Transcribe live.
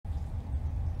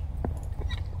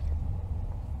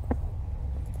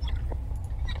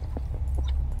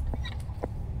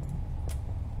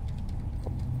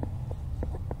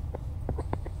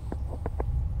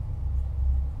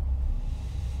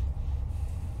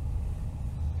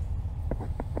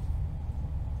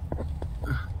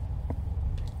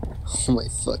Oh my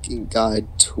fucking god,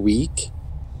 Tweak?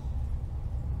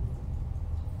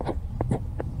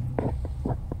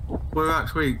 What about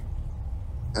Tweak?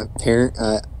 Apparent,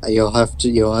 you'll have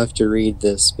to read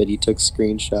this, but he took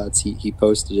screenshots. He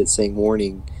posted it saying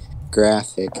warning,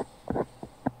 graphic.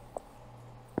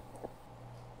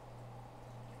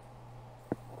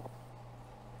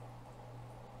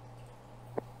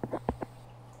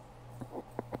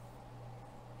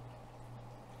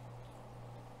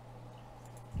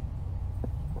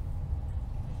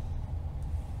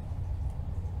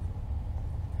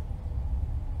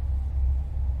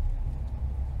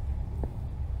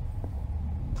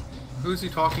 Who's he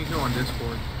talking to on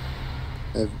Discord?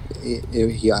 I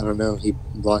don't know. He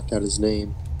blocked out his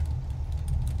name.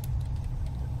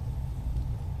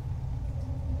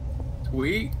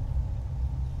 Tweak?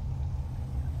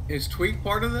 Is Tweak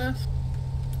part of this?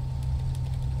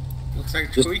 Looks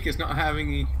like Just Tweak is not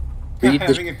having read a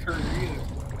career either.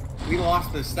 We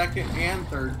lost the second and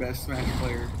third best Smash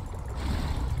player.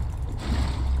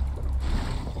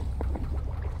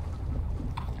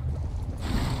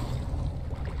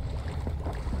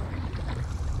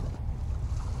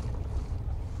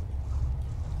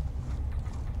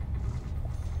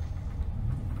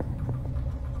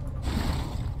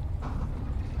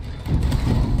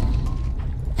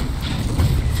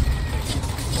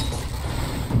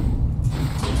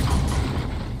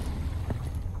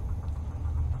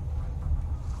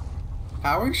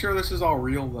 How are we sure this is all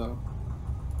real though?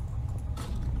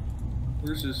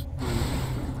 Where's this proof?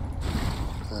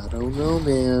 I don't know,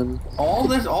 man.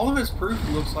 All of his proof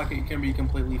looks like it can be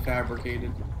completely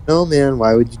fabricated. No, man.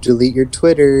 Why would you delete your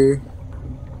Twitter?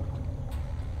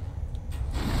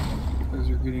 Because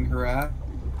you're getting harassed.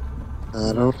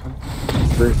 I don't.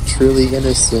 For truly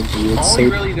innocent, you would All say. he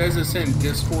really does is send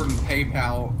Discord and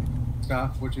PayPal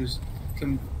stuff, which is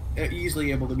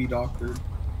easily able to be doctored.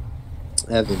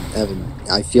 Evan,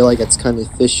 I feel like it's kind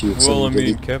of fishy. If Well, I someone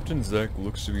mean, Captain Zack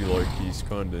looks to be like he's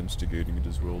kind of instigating it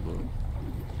as well, though.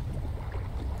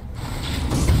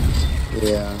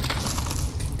 Yeah.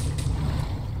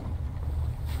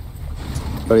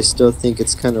 But I still think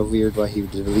it's kind of weird why he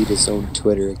would delete his own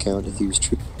Twitter account if he was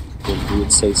true. He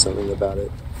would say something about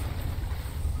it.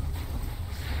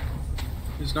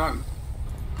 It's not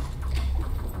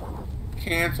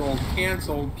canceled.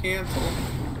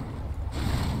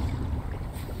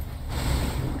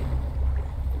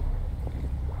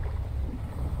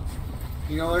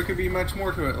 You know, there could be much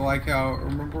more to it. Like how,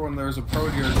 remember when there was a Pro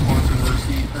Gear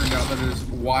controversy, it turned out that his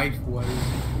wife was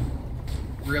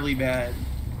really bad.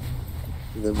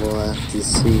 Then we'll have to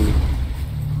see.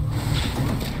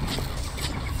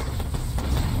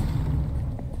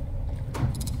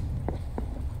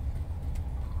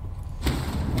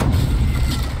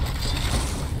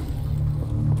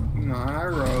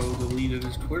 Nairo deleted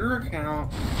his Twitter account.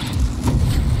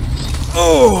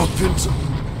 Oh, Pinto!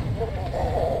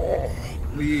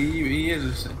 He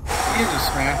is a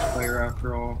Smash player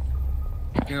after all.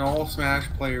 And all Smash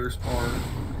players are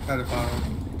pedophiles.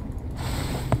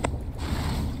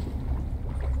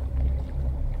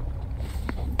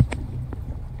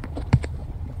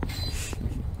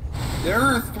 There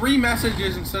are 3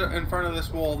 messages in front of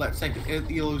this wall that say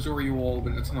the illusory wall,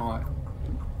 but it's not.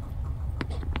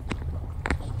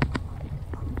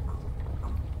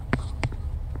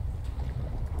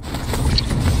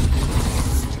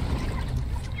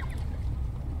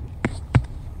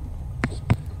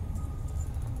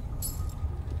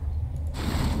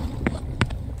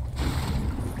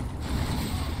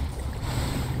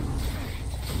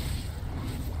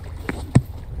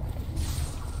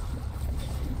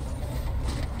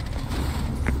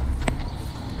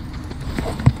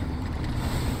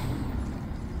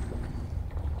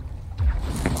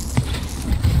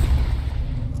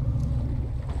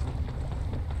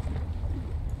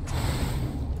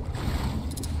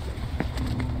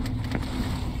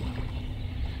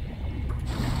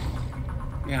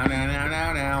 Now.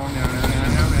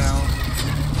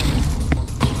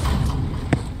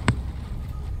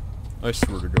 I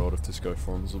swear to God, if this guy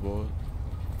farms a bot.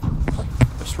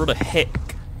 I swear to heck.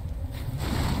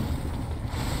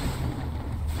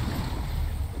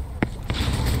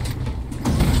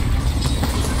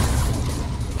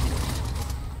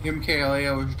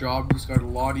 MKLAO's job just got a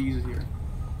lot easier.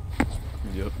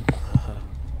 Yep.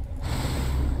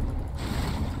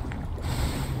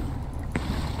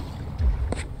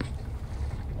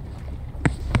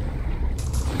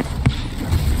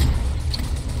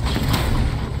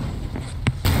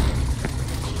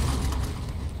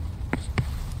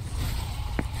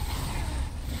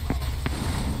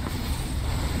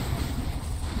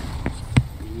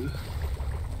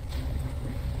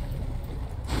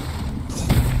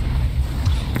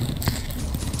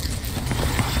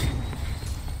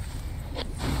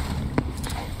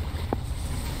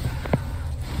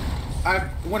 I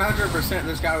 100%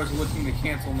 this guy was looking to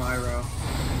cancel Nairo.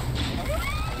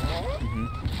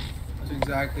 That's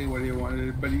exactly what he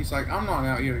wanted, but he's like, I'm not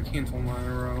out here to cancel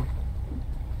Nairo.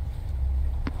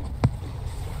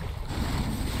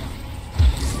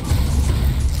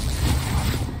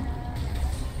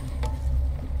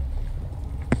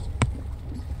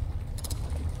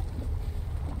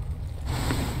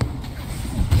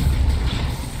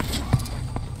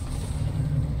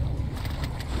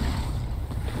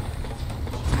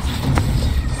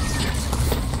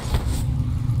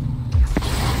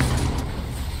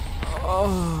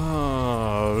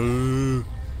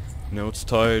 Now it's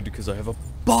tied because I have a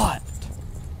bot.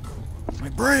 My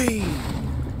brain.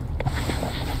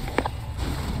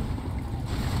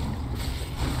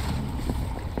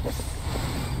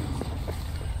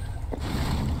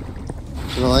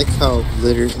 I like how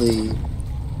literally.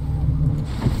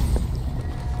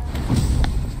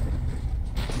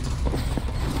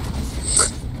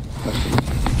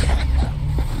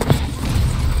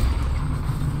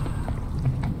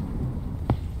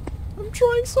 I'm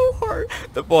trying so hard.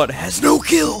 The bot has no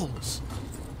kills.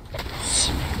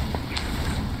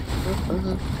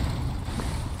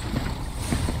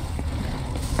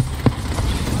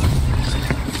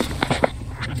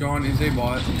 John is a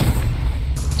bot.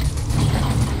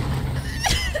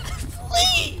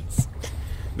 Please.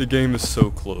 The game is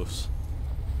so close.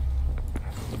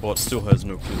 The bot still has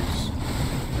no kills.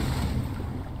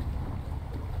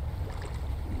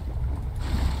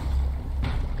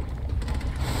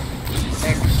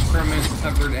 Excrement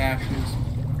covered ashes.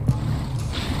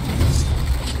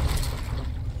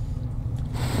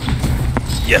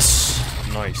 Yes!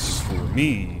 Nice for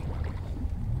me.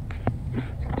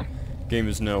 Game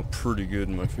is now pretty good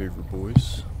in my favor,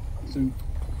 boys. Soup.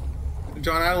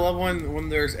 John, I love when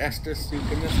there's Estes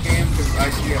soup in this game because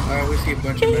I always see a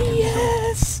bunch of messages.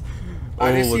 Yes!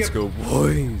 Oh, let's go,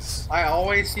 boys. I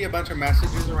always see a bunch of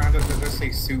messages around it that just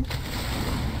say soup.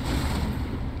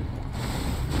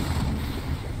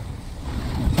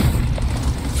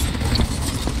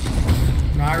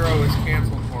 Nairo is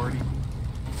canceled party.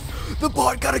 The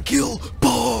bot got a kill!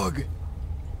 Bog!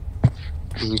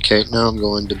 Okay, now I'm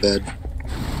going to bed.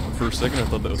 For a second I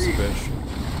thought that was Sebastian.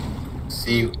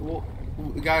 See,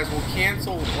 guys, we'll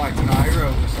cancel like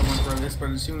Nairo or someone for this, but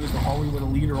as soon as the Hollywood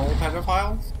elite are all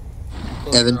pedophiles,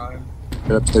 Evan,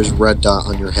 there's a red dot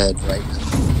on your head right now.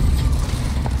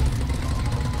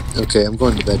 Okay, I'm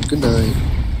going to bed. Good night.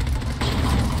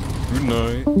 Good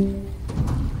night.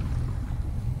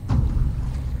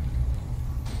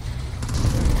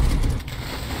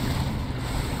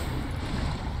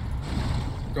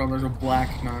 John, there's a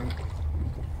black nun.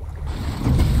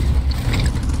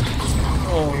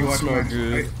 Oh, that's not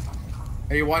good.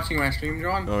 Are you watching my stream,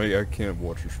 John? No, I can't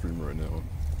watch your stream right now.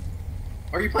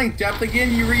 Are you playing Depth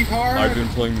again, you retard? I've been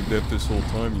playing the Depth this whole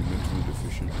time, you mentally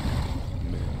deficient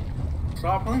man.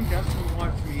 Stop playing Depth and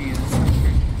watch me.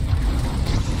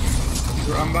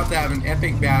 I'm about to have an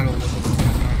epic battle with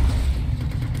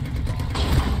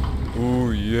him.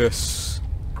 Oh, yes.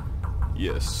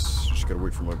 Yes. Just gotta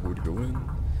wait for my boy to go in.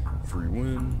 Free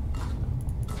win.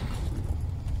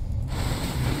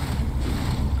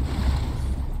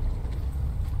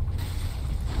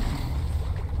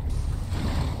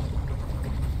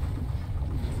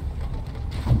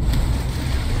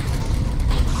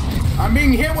 I'm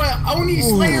being hit with Oni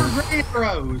Slayer grenade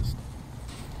throws.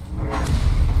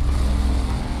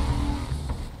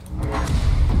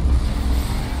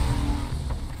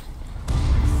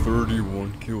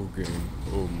 .31 kill game.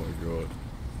 Oh my god.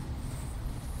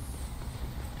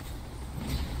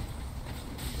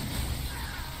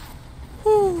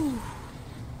 Whew.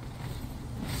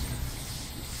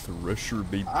 Thresher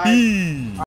baby.